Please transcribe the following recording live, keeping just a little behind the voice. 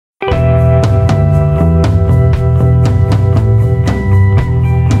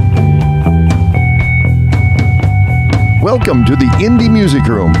Welcome to the Indie Music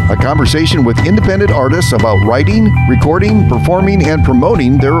Room, a conversation with independent artists about writing, recording, performing, and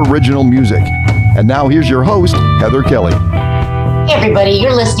promoting their original music. And now here's your host, Heather Kelly. Hey everybody,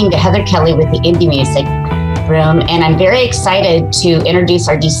 you're listening to Heather Kelly with the Indie Music Room, and I'm very excited to introduce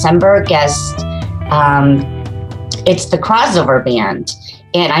our December guest. It's the Krozover band,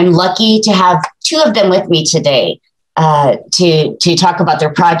 and I'm lucky to have two of them with me today to talk about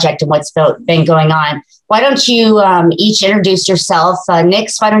their project and what's been going on. Why don't you each introduce yourself?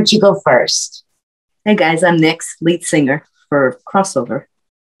 Nyx, why don't you go first? Hey guys, I'm Nyx, lead singer for Krozover.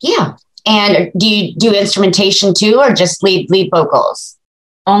 Yeah, and do you do instrumentation too, or just lead vocals?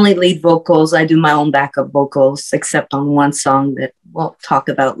 Only lead vocals. I do my own backup vocals, except on one song that we'll talk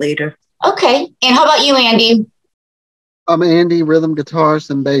about later. Okay, and how about you, Andy? I'm Andy, rhythm guitarist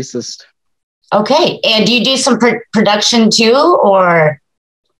and bassist. Okay, and do you do some production too, or?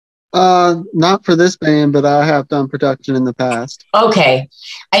 Not for this band, but I have done production in the past. Okay,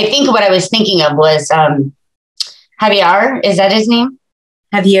 I think what I was thinking of was Javier. Is that his name?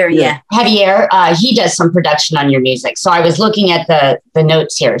 Javier, yeah. Javier, he does some production on your music. So I was looking at the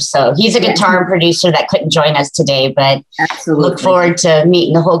notes here. So he's a guitar producer that couldn't join us today, but Absolutely. Look forward to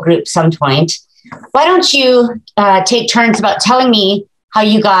meeting the whole group some point. Why don't you take turns about telling me how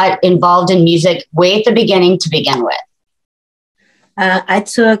you got involved in music way at the beginning to begin with? I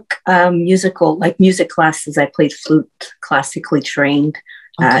took music classes. I played flute, classically trained.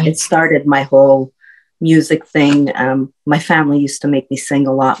 Okay. It started my whole music thing. My family used to make me sing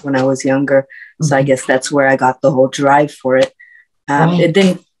a lot when I was younger. So I guess that's where I got the whole drive for it. Right. It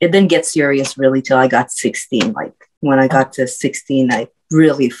didn't get serious really till I got 16. Like when I got to 16, I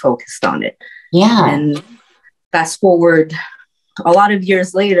really focused on it. Yeah. And fast forward a lot of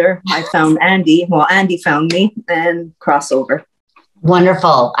years later, I found Andy. Well, Andy found me and Krozover.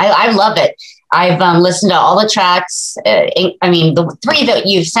 Wonderful. I love it. I've listened to all the tracks. The three that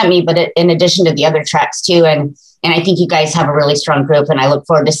you've sent me, but in addition to the other tracks too. And I think you guys have a really strong group, and I look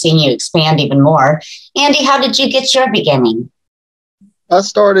forward to seeing you expand even more. Andy, how did you get your beginning? I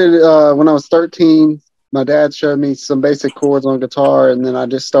started when I was 13. My dad showed me some basic chords on guitar, and then I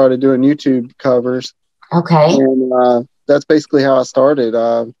just started doing YouTube covers. Okay. And that's basically how I started.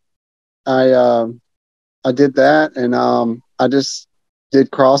 I did that, and I just did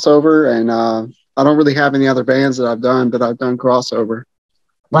Krozover, and I don't really have any other bands that I've done, but I've done Krozover.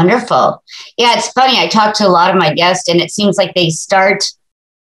 Wonderful. Yeah, it's funny. I talked to a lot of my guests, and it seems like they start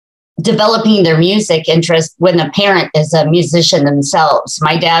developing their music interest when the parent is a musician themselves.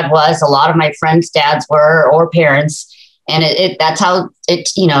 My dad was, a lot of my friends' dads were, or parents, and that's all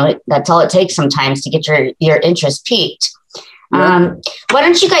it takes sometimes to get your interest peaked. Yeah. Why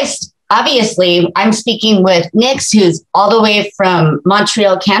don't you guys? Obviously, I'm speaking with Nyx, who's all the way from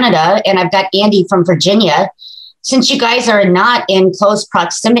Montreal, Canada, and I've got Andy from Virginia. Since you guys are not in close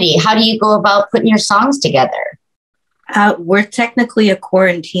proximity, how do you go about putting your songs together? We're technically a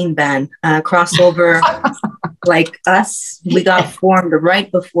quarantine band. Krozover, like us, we got formed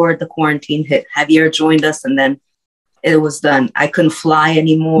right before the quarantine hit. Javier joined us, and then it was done. I couldn't fly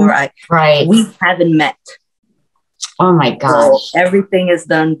anymore. Right. We haven't met. Oh my gosh. So everything is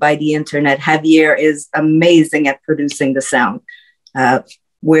done by the internet. Javier is amazing at producing the sound.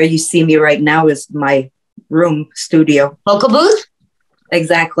 Where you see me right now is my room studio. Vocal booth?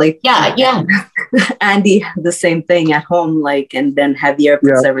 Exactly. Yeah. Andy, the same thing at home, and then Javier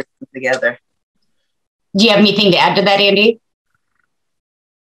puts everything together. Do you have anything to add to that, Andy?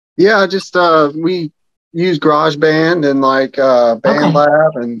 Yeah, just we use GarageBand and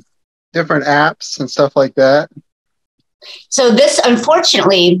BandLab and different apps and stuff like that. So this,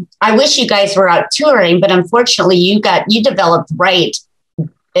 unfortunately, I wish you guys were out touring, but unfortunately you developed right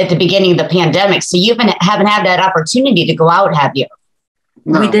at the beginning of the pandemic. So you haven't had that opportunity to go out, have you?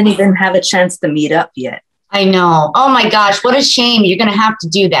 No. We didn't even have a chance to meet up yet. I know. Oh my gosh, what a shame. You're going to have to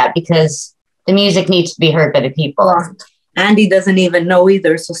do that because the music needs to be heard by the people. Well, Andy doesn't even know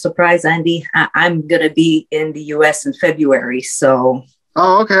either. So surprise, Andy, I'm going to be in the US in February. So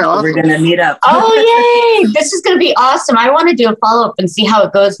oh, okay. Awesome. We're going to meet up. Oh, yay. This is going to be awesome. I want to do a follow-up and see how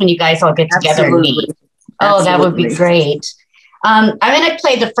it goes when you guys all get together and meet. Oh, that would be great. I'm going to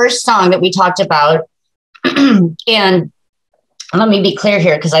play the first song that we talked about. And let me be clear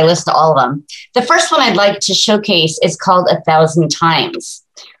here because I listen to all of them. The first one I'd like to showcase is called 1,000 Times.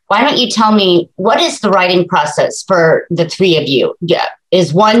 Why don't you tell me, what is the writing process for the three of you? Yeah.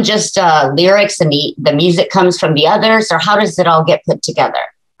 Is one just lyrics and the music comes from the others, or how does it all get put together?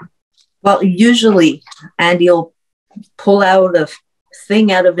 Well, usually Andy will pull out a thing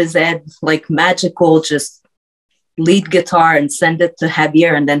out of his head, like magical, just lead guitar and send it to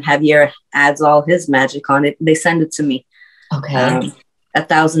Javier, and then Javier adds all his magic on it. They send it to me. Okay.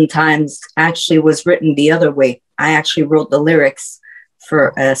 1,000 Times actually was written the other way. I actually wrote the lyrics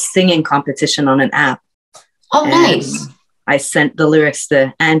for a singing competition on an app. Oh, nice. I sent the lyrics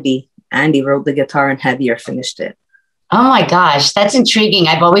to Andy. Andy wrote the guitar and Javier finished it. Oh my gosh, that's intriguing.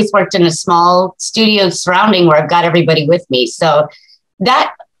 I've always worked in a small studio surrounding where I've got everybody with me. So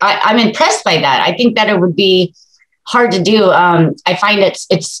that I'm impressed by that. I think that it would be hard to do. I find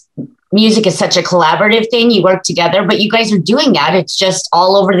it's music is such a collaborative thing. You work together, but you guys are doing that. It's just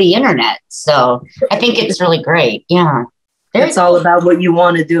all over the internet. So I think it's really great. Yeah. It's all about what you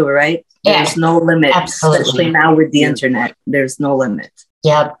want to do, right? There's no limit. Absolutely. Especially now with the internet. There's no limit.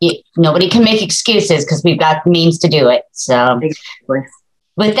 Yeah. Nobody can make excuses because we've got means to do it. So exactly.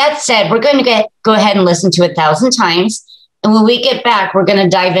 With that said, we're going to go ahead and listen to 1,000 Times. And when we get back, we're going to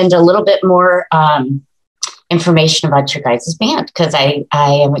dive into a little bit more information about your guys' band because I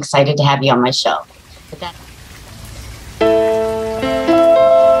am excited to have you on my show. But that-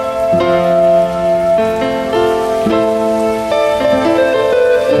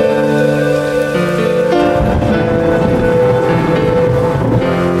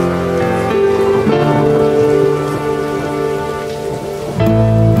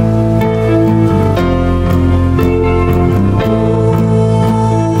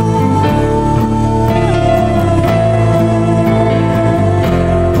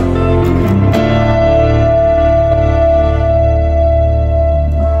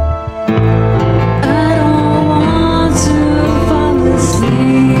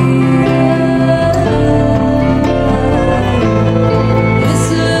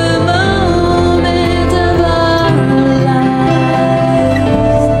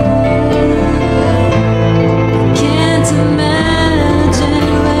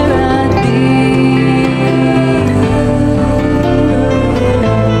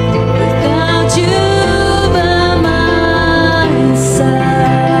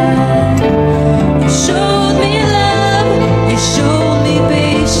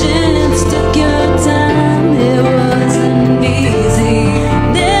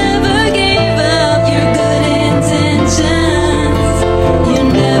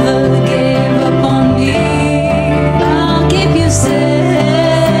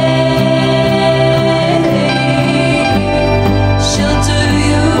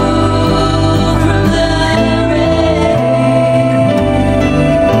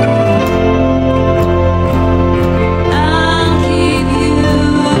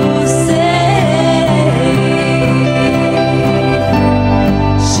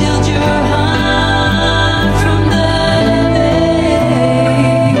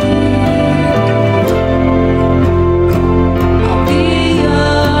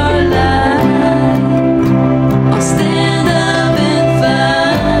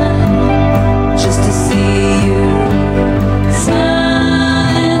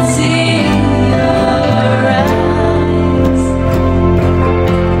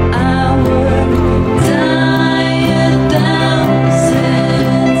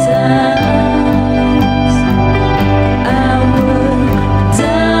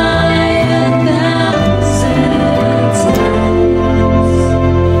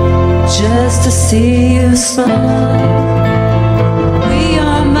 just to see you smile. We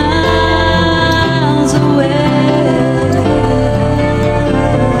are miles away.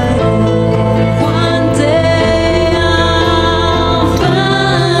 One day I'll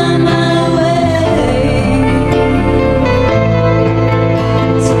find my way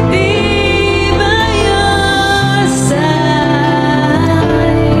to be by your side,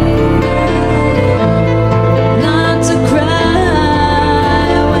 not to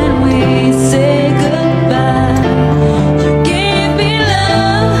cry when we say goodbye. You gave me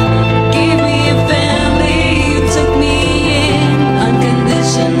love, gave me a family,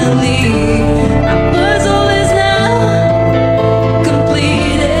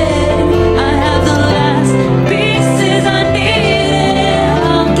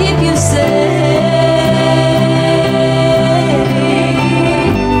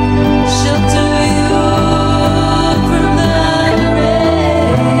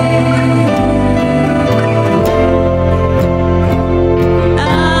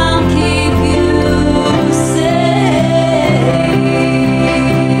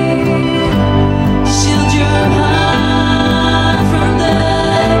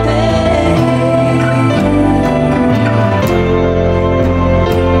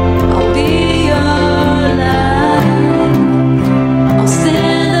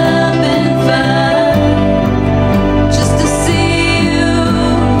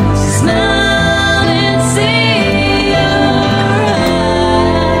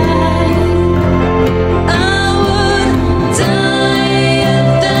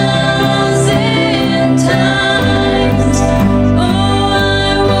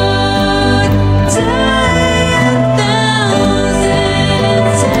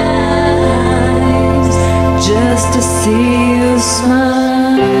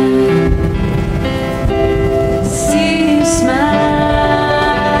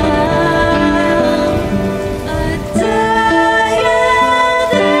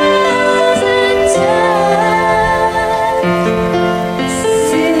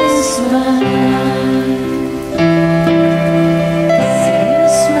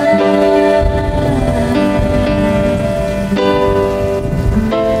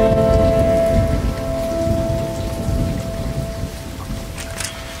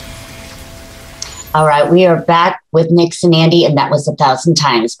 we are back with Nyx and Andy, and that was 1,000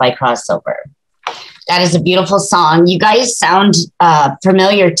 Times by Krozover. That is a beautiful song. You guys sound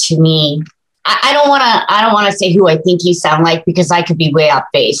familiar to me. I don't want to say who I think you sound like, because I could be way off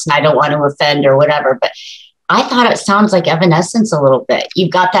base and I don't want to offend or whatever, but I thought it sounds like Evanescence a little bit.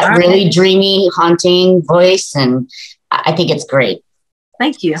 You've got that really dreamy, haunting voice, and I think it's great.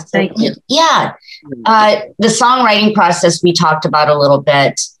 Thank you. Thank you. Yeah. The songwriting process we talked about a little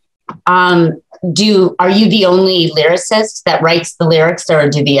bit. Are you the only lyricist that writes the lyrics, or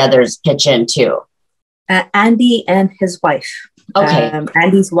do the others pitch in too? Andy and his wife. Okay.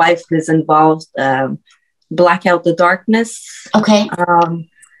 Andy's wife is involved. Black Out the Darkness. Okay.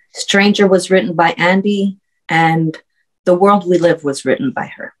 Stranger was written by Andy, and The World We Live was written by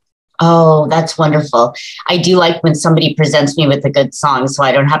her. Oh, that's wonderful. I do like when somebody presents me with a good song, so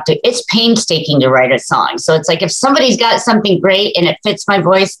I don't have to. It's painstaking to write a song. So it's like, if somebody's got something great and it fits my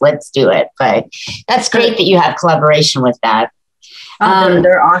voice, let's do it. But that's great that you have collaboration with that.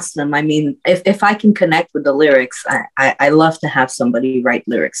 They're awesome. I mean, if I can connect with the lyrics, I love to have somebody write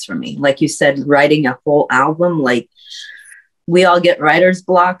lyrics for me. Like you said, writing a whole album, like we all get writer's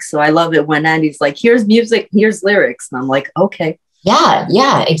block. So I love it when Andy's like, here's music, here's lyrics. And I'm like, okay. Yeah.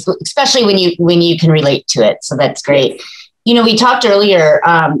 Especially when you can relate to it. So that's great. You know, we talked earlier,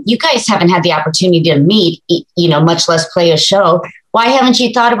 you guys haven't had the opportunity to meet, much less play a show. Why haven't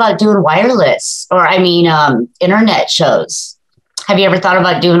you thought about doing wireless internet shows? Have you ever thought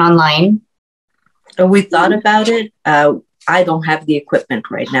about doing online? We thought about it. I don't have the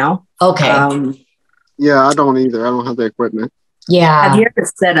equipment right now. Okay. Yeah, I don't either. I don't have the equipment. Yeah. Javier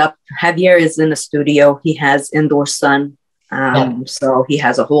is set up. Javier is in a studio. He has indoor sun. So he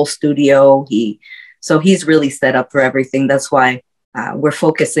has a whole studio. He's really set up for everything. That's why we're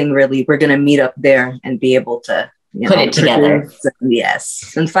focusing really. We're going to meet up there and be able to put it together.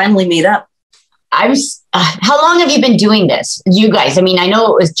 Yes. And finally meet up. How long have you been doing this? You guys, I mean, I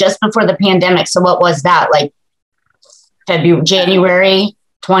know it was just before the pandemic. So what was that? Like January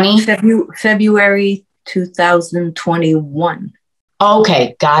 20? February 2021.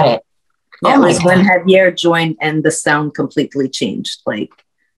 Okay. Got it. Yeah, it was when Javier joined and the sound completely changed. Like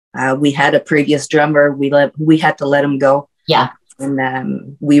we had a previous drummer, we had to let him go. Yeah.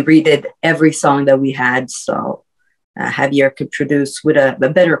 And we redid every song that we had. So Javier could produce with a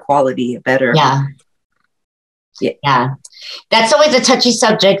better quality, Yeah. That's always a touchy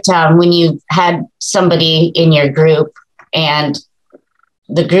subject when you had somebody in your group and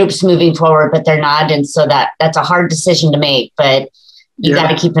the group's moving forward, but they're not. And so that's a hard decision to make, but you got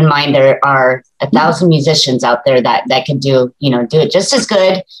to keep in mind there are 1,000 musicians out there that can do it just as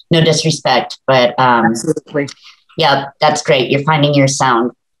good. No disrespect, but absolutely. Yeah, that's great. You're finding your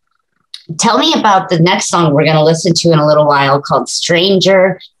sound. Tell me about the next song we're going to listen to in a little while, called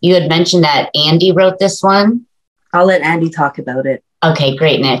Stranger. You had mentioned that Andy wrote this one. I'll let Andy talk about it. Okay,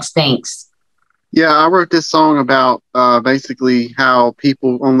 great. Next, thanks. Yeah, I wrote this song about basically how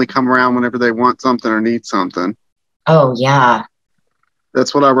people only come around whenever they want something or need something. Oh, yeah.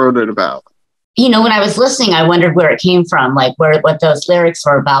 That's what I wrote it about. When I was listening, I wondered where it came from, like what those lyrics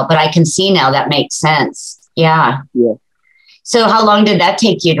were about, but I can see now that makes sense. Yeah. Yeah. So how long did that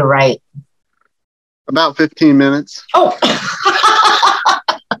take you to write? About 15 minutes. Oh,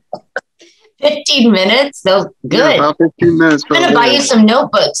 15 minutes? Good. Yeah, about 15 minutes. I'm going to buy you some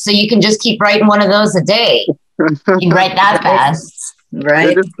notebooks so you can just keep writing one of those a day. You write that fast.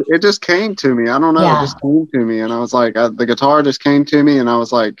 Right. It just came to me. I don't know. Yeah. It just came to me. And I was like, the guitar just came to me. And I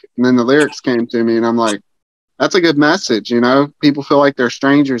was like, and then the lyrics came to me. And I'm like, that's a good message. People feel like they're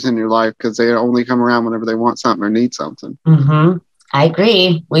strangers in your life because they only come around whenever they want something or need something. Mm-hmm. I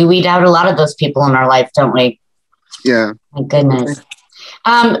agree. We weed out a lot of those people in our life, don't we? Yeah. My goodness.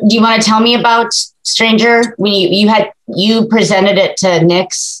 Do you want to tell me about Stranger? When you presented it to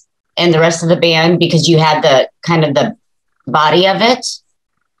Nyx and the rest of the band because you had the kind of the body of it?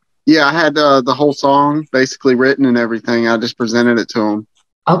 Yeah, I had the whole song basically written and everything. I just presented it to them.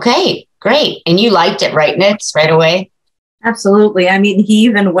 Okay, great. And you liked it, right, Nyx, right away? Absolutely. I mean, he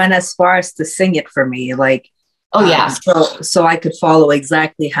even went as far as to sing it for me. Like, oh, yeah. So I could follow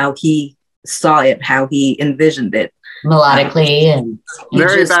exactly how he saw it, how he envisioned it. Melodically and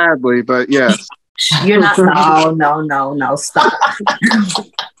very badly, but yes. You're not, no, stop.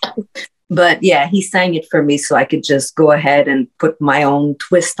 But yeah, he sang it for me so I could just go ahead and put my own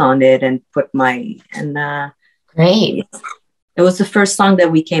twist on it and great. It was the first song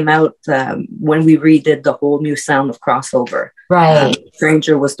that we came out when we redid the whole new sound of Krozover. Right.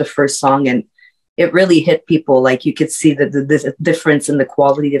 Stranger was the first song and it really hit people. Like you could see the difference in the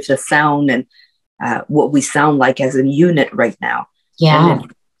quality of the sound and what we sound like as a unit right now. Yeah. And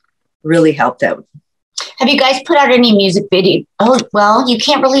it really helped out. Have you guys put out any music video? Oh, well, you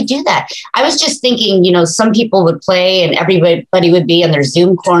can't really do that. I was just thinking, some people would play and everybody would be in their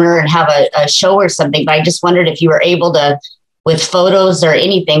Zoom corner and have a show or something. But I just wondered if you were able to, with photos or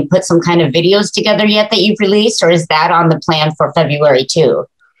anything, put some kind of videos together yet that you've released, or is that on the plan for February too?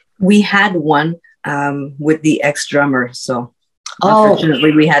 We had one with the ex-drummer, so Oh,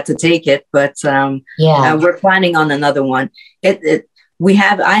 unfortunately we had to take it, but yeah. we're planning on another one. I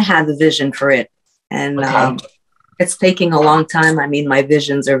have the vision for it, and Okay. it's taking a long time. I mean, my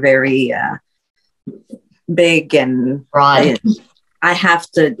visions are very big, and Broad. I have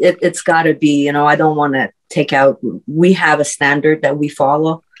to, it's got to be, I don't want to take out, we have a standard that we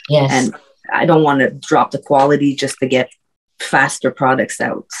follow, Yes. and I don't want to drop the quality just to get faster products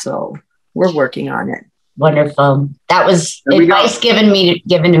out. So we're working on it. Wonderful. That was There we go. advice given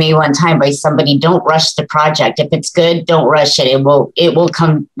to me one time by somebody. Don't rush the project. If it's good, don't rush it. It will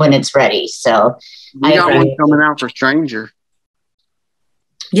come when it's ready. So We I got agree. one coming out for Stranger.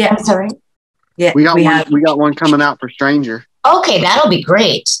 Yeah. I'm sorry. Yeah. We got one coming out for Stranger. Okay, that'll be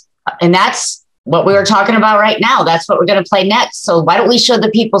great. And that's what we were talking about right now. That's what we're going to play next. So why don't we show the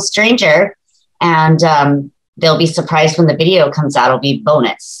people Stranger, and they'll be surprised when the video comes out. It'll be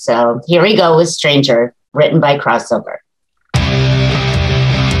bonus. So here we go with Stranger, written by Krozover.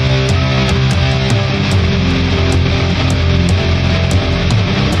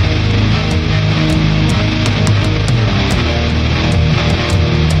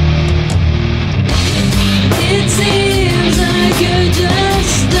 It seems like you're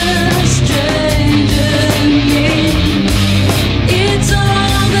just a stranger to me. It's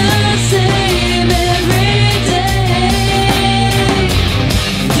all the same every day.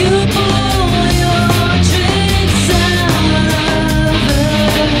 You pull your tricks out of her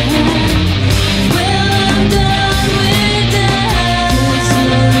hand. Well, I'm done with that.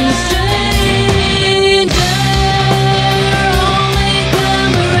 Stranger, only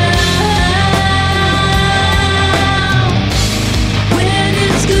come around when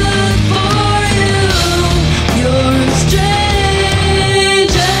it's good for you. You're a stranger.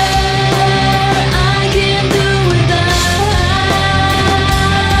 I can do without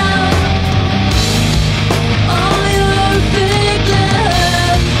all your fake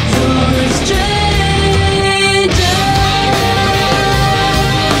love. You're a stranger.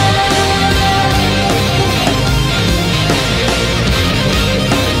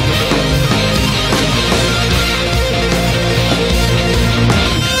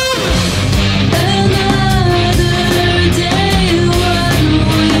 Another day, what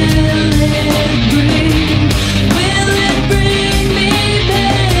will it bring? Will it bring me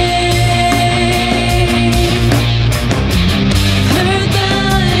pain? Hurt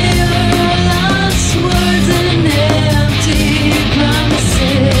by your lost words and empty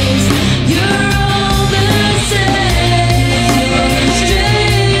promises. You're all the same.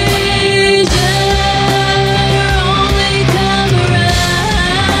 Stranger, only come around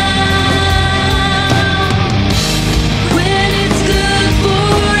when it's good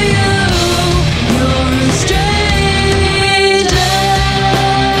for you. You're a stranger.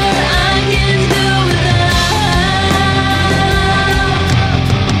 I can do without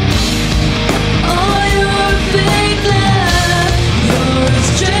all your fake love. You're a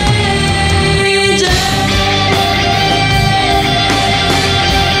stranger.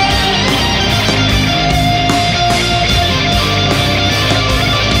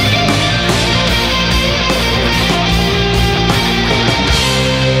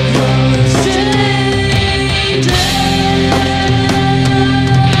 You're a stranger.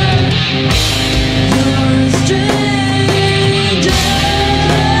 You're a stranger.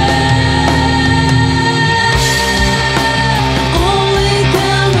 Only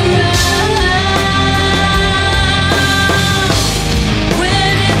come around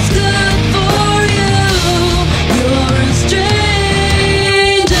when it's good for you. You're a stranger.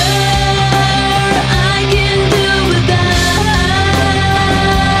 I can do without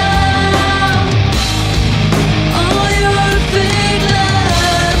all your fake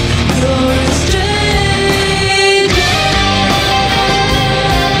love. You're a stranger.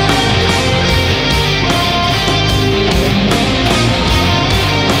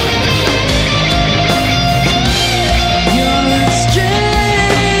 You're a stranger.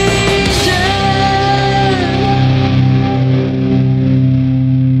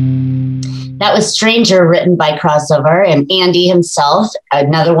 That was Stranger, written by Krozover and Andy himself.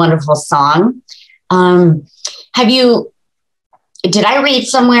 Another wonderful song. Did I read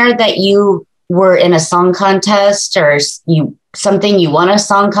somewhere that you were in a song contest, or you won a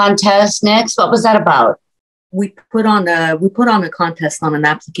song contest, Nyx? What was that about? we put on a contest on an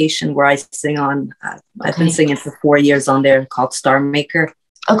application where I sing on. I've been singing for 4 years on there, called Star Maker.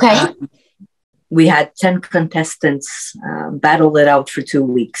 Okay. We had 10 contestants battle it out for 2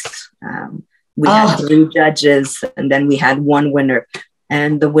 weeks. We had 3 judges, and then we had 1 winner.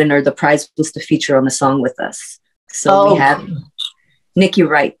 And the prize was to feature on the song with us. So we had Nikki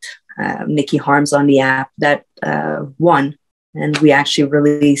Wright, Nikki Harms on the app that won. And we actually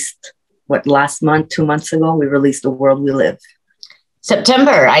released, last month, 2 months ago, we released The World We Live.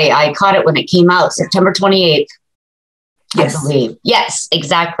 September. I caught it when it came out, September 28th. Yes. I believe. Yes,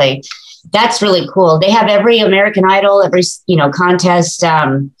 exactly. That's really cool. They have every American Idol, every, contest,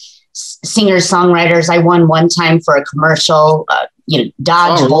 singers, songwriters. I won one time for a commercial,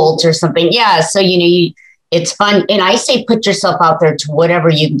 Dodge Volt or something. Yeah. So, it's fun. And I say, put yourself out there to whatever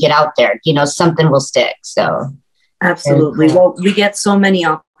you can get out there, something will stick. So. Absolutely. Well, we get so many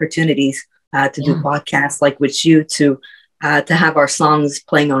opportunities to do podcasts like with you, to have our songs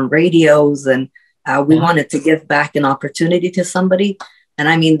playing on radios. And we wanted to give back an opportunity to somebody. And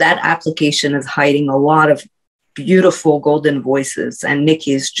I mean, that application is hiding a lot of beautiful golden voices. And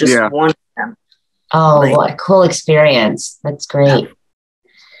Nikki is just one of them. Oh, what a cool experience. That's great.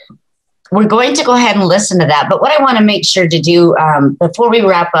 We're going to go ahead and listen to that. But what I want to make sure to do before we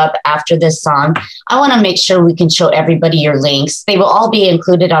wrap up after this song, I want to make sure we can show everybody your links. They will all be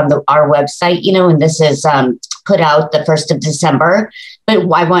included on our website, and this is put out the 1st of December. But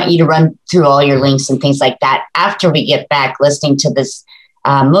I want you to run through all your links and things like that after we get back listening to this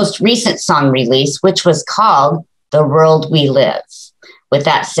most recent song release, which was called The World We Live. With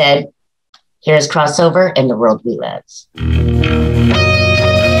that said, here's Krozover and The World We Live.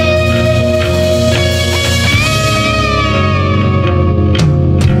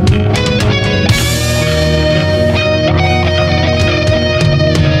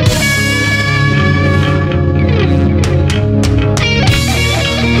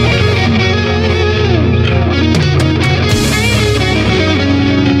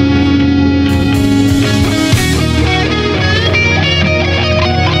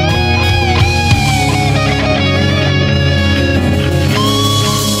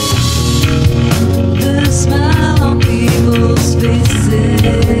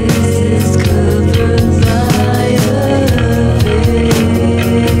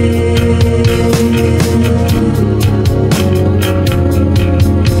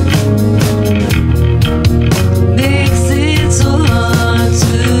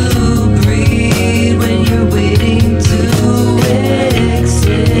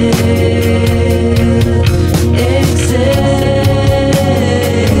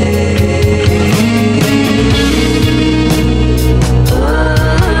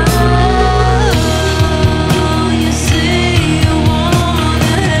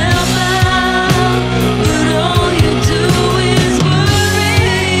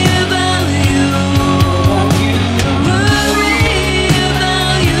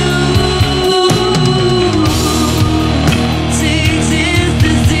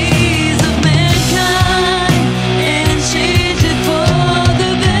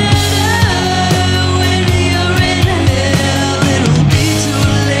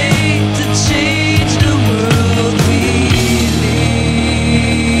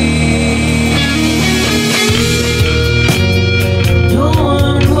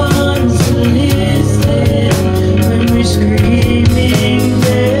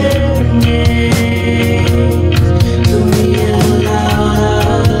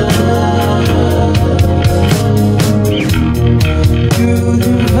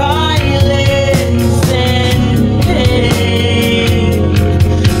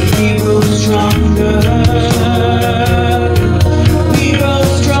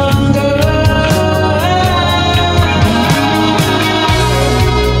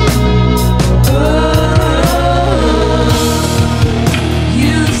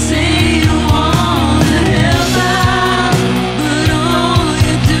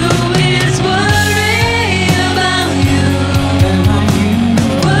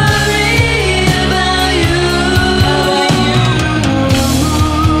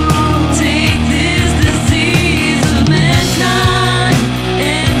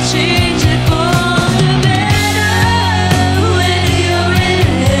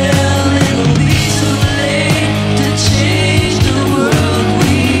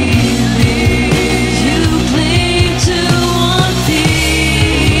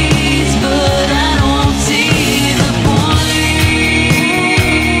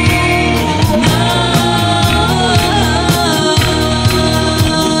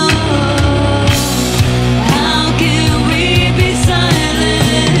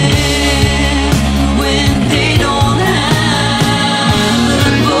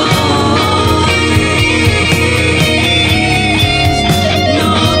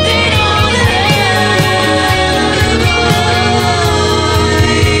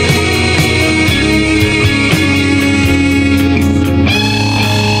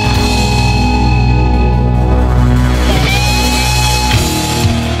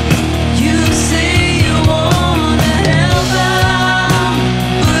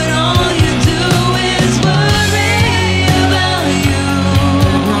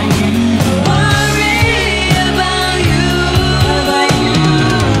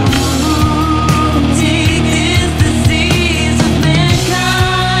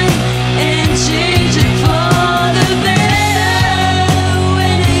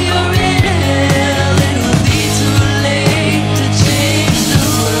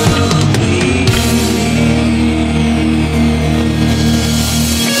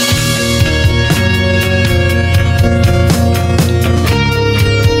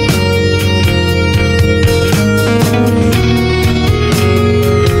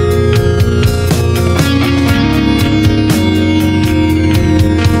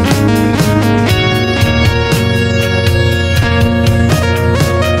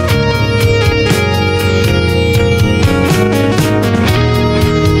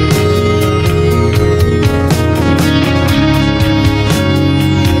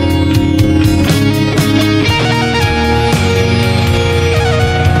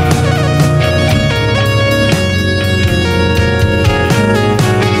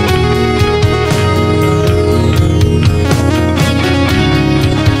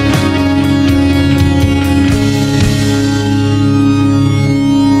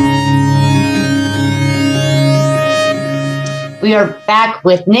 back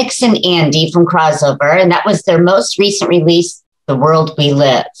with Nyx and Andy from Krozover, and that was their most recent release, The World We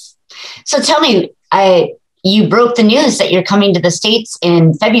Live. So tell me, you broke the news that you're coming to the States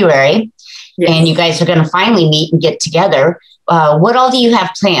in February, and you guys are going to finally meet and get together. What all do you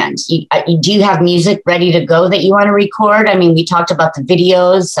have planned? Do you have music ready to go that you want to record? I mean, we talked about the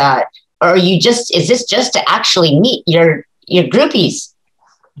videos, or is this just to actually meet your groupies?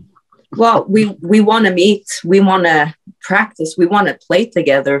 Well, we want to meet, we want to practice, we want to play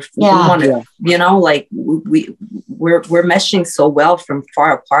together. Yeah. We want to, you know, like we're meshing so well from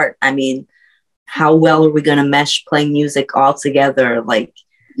far apart. I mean, how well are we going to mesh playing music all together? Like,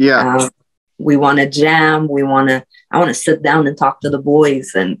 we want to jam. I want to sit down and talk to the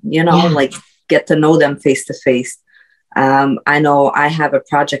boys and, you know, like get to know them face to face. I know I have a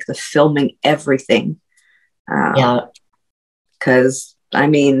project of filming everything. Cause I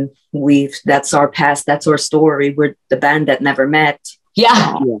mean, that's our past. That's our story. We're the band that never met.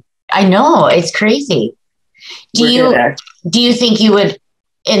 Yeah. I know. It's crazy. Do you think you would,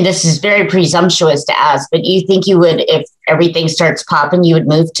 and this is very presumptuous to ask, but do you think you would, if everything starts popping, you would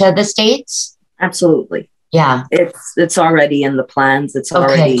move to the States? Absolutely. Yeah. It's already in the plans. It's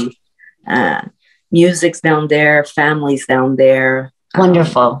already, music's down there, family's down there.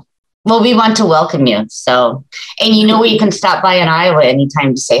 Wonderful. Well, we want to welcome you. So, and you know, you can stop by in Iowa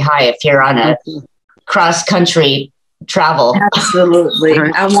anytime to say hi if you're on a cross country travel. Absolutely.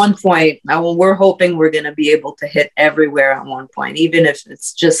 At one point, we're hoping we're going to be able to hit everywhere at one point, even if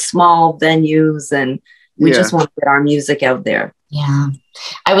it's just small venues, and we just want to get our music out there. Yeah.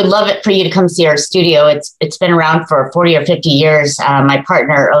 I would love it for you to come see our studio. It's been around for 40 or 50 years. My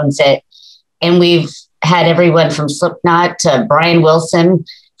partner owns it, and we've had everyone from Slipknot to Brian Wilson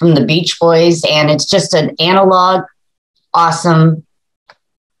from the Beach Boys, and it's just an analog, awesome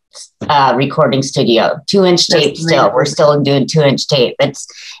recording studio. 2-inch tape still. We're still doing 2-inch tape.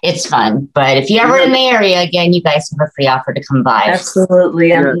 It's fun. But if you're ever in the area again, you guys have a free offer to come by.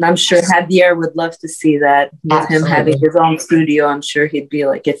 Absolutely. And I'm sure Javier would love to see that. With him having his own studio, I'm sure he'd be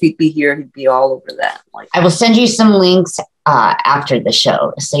like, if he'd be here, he'd be all over that. Like, I will send you some links after the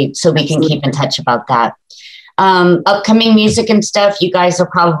show so we can keep in touch about that. Upcoming music and stuff, you guys will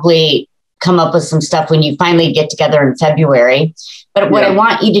probably come up with some stuff when you finally get together in February. But what I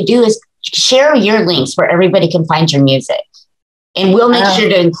want you to do is share your links where everybody can find your music. And we'll make sure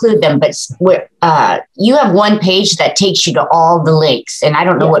to include them. But you have one page that takes you to all the links. And I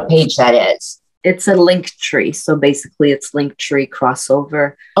don't know what page that is. It's a link tree. So basically it's link tree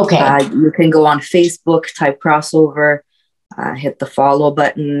Krozover. Okay. You can go on Facebook, type Krozover, hit the follow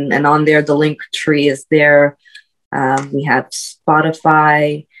button. And on there, the link tree is there. We have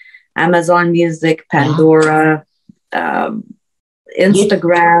Spotify, Amazon Music, Pandora,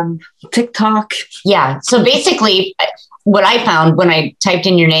 Instagram, TikTok. Yeah. So basically what I found when I typed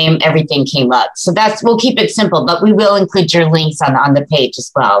in your name, everything came up. So we'll keep it simple, but we will include your links on the page as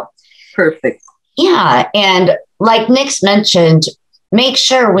well. Perfect. Yeah. And like Nyx mentioned, make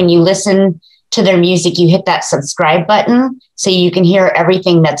sure when you listen to their music, you hit that subscribe button so you can hear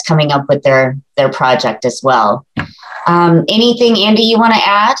everything that's coming up with their project as well. Anything, Andy, you want to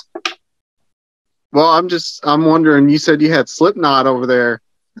add? Well, I'm wondering, you said you had Slipknot over there.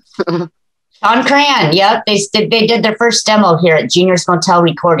 Sean Cran, yep. They did their first demo here at Junior's Motel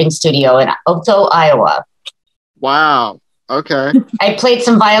Recording Studio in Otho, Iowa. Wow. Okay. I played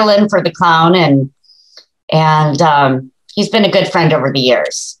some violin for the clown, and he's been a good friend over the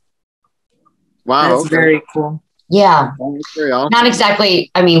years. Wow. That's very cool. Yeah. That's very awesome. Not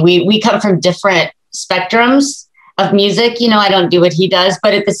exactly. I mean, we come from different spectrums of music. You know, I don't do what he does,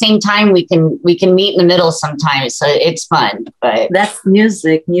 but at the same time, we can meet in the middle sometimes. So it's fun. But that's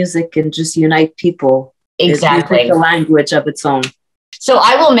music. Music can just unite people. Exactly. It's a language of its own. So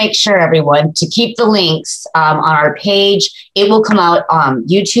I will make sure, everyone, to keep the links on our page. It will come out on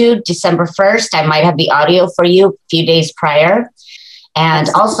YouTube December 1st. I might have the audio for you a few days prior. And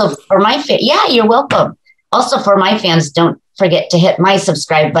also for my you're welcome. Also for my fans, don't forget to hit my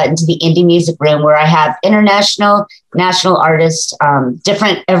subscribe button to the Indie Music Room, where I have international, national artists,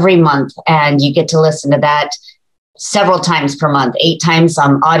 different every month. And you get to listen to that several times per month, 8 times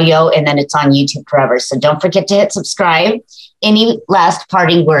on audio, and then it's on YouTube forever. So don't forget to hit subscribe. Any last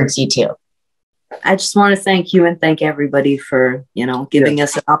parting words, you two? I just want to thank you and thank everybody for, giving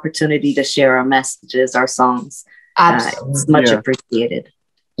us an opportunity to share our messages, our songs. Absolutely. It's much appreciated.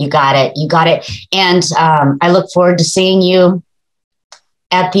 You got it. You got it. And I look forward to seeing you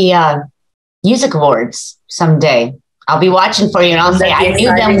at the Music Awards someday. I'll be watching for you, and I'll say I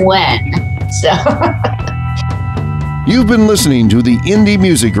knew them when. So you've been listening to the Indie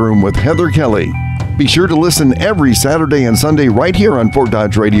Music Room with Heather Kelly. Be sure to listen every Saturday and Sunday right here on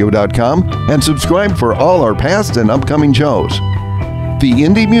FortDodgeRadio.com and subscribe for all our past and upcoming shows. The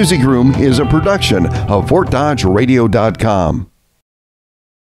Indie Music Room is a production of FortDodgeRadio.com.